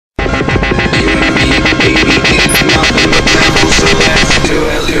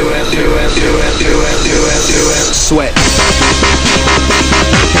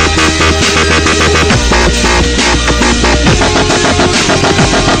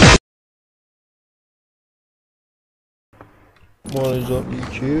What is up,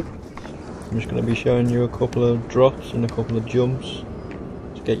 YouTube? I'm just going to be showing you a couple of drops and a couple of jumps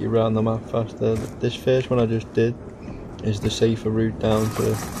to get you around the map faster. This first one I just did is the safer route down to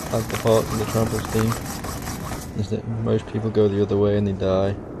the part of the Trample team. Is that most people go the other way and they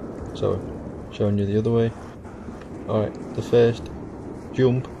die, so showing you the other way. Alright, the first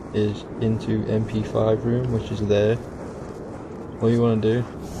jump is into MP5 room, which is there. All you want to do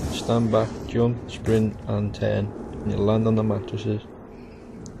is stand back, jump, sprint and turn, and you'll land on the mattresses.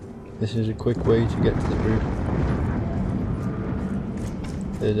 This is a quick way to get to the roof.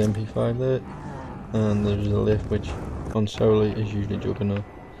 There's MP5 there, and there's a lift which on solo is usually Juggernaut.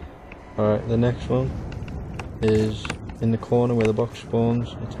 Alright, the next one is in the corner where the box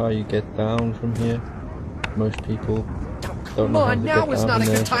spawns. It's how you get down from here. Most people don't know how to get down. Now is not a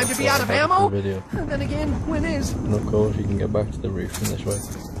good time to be out of ammo. And then again, when is? And of course, you can get back to the roof in this way.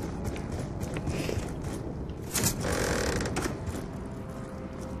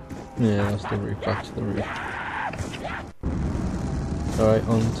 Yeah, that's the roof. Back to the roof. Alright,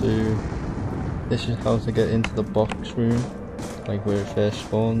 on to this is how to get into the box room, like where it first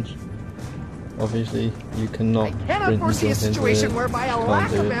spawns. Obviously, you cannot foresee a situation whereby a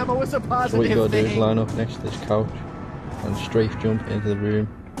lack of ammo is a positive thing. So what you gotta do is line up next to this couch and strafe jump into the room,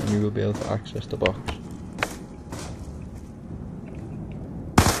 and you will be able to access the box.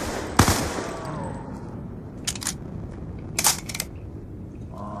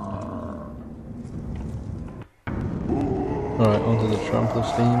 Alright, onto the Trample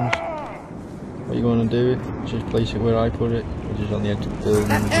steams. What you want to do is just place it where I put it, which is on the edge of the building.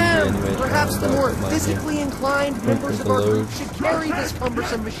 Perhaps the more physically inclined members of our group should carry this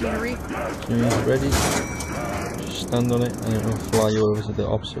cumbersome machinery. As soon as it's ready, just stand on it and it will fly you over to the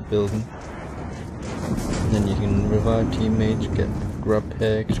opposite building. And then you can revive teammates, grab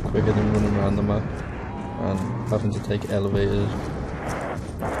perks quicker than running around the map and having to take elevators.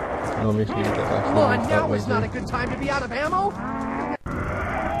 And obviously you get back to the roof that way. Now is not a good time to be out of ammo.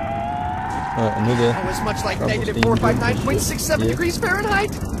 Another was much like negative 459.67 degrees Fahrenheit.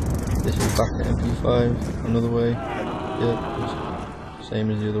 This is back to MP5, another way. Yep,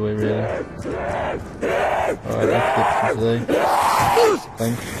 same as the other way really. Alright, that's it for today.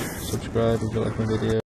 Thanks, subscribe if you like my video.